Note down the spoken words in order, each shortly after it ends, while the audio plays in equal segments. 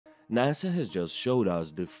NASA has just showed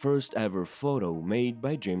us the first ever photo made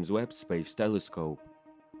by James Webb Space Telescope.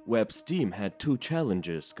 Webb's team had two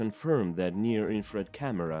challenges: confirm that near-infrared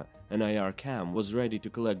camera, NIRCam, was ready to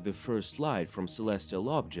collect the first light from celestial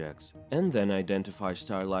objects, and then identify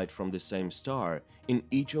starlight from the same star in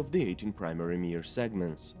each of the 18 primary mirror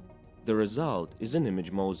segments. The result is an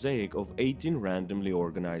image mosaic of 18 randomly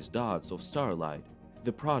organized dots of starlight,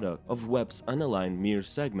 the product of Webb's unaligned mirror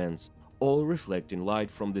segments, all reflecting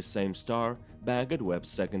light from the same star back at Webb's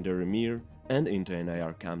secondary mirror and into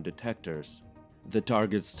NIRCam detectors. The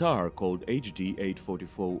target star, called HD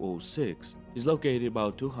 84406, is located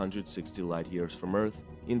about 260 light-years from Earth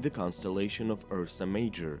in the constellation of Ursa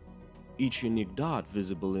Major. Each unique dot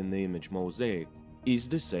visible in the image mosaic is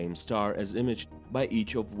the same star as imaged by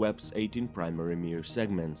each of Webb's 18 primary mirror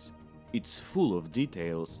segments. It's full of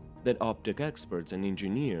details that optic experts and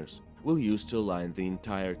engineers will use to align the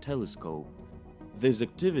entire telescope. This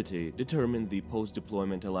activity determined the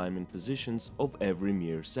post-deployment alignment positions of every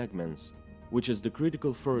mirror segments, which is the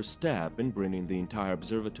critical first step in bringing the entire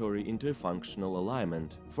observatory into a functional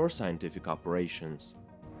alignment for scientific operations.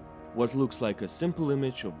 What looks like a simple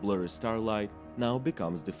image of blurry starlight now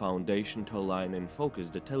becomes the foundation to align and focus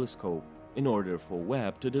the telescope in order for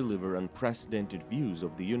Webb to deliver unprecedented views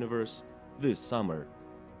of the universe this summer.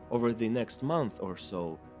 Over the next month or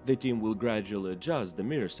so, the team will gradually adjust the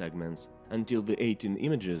mirror segments until the 18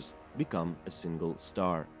 images become a single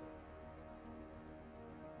star.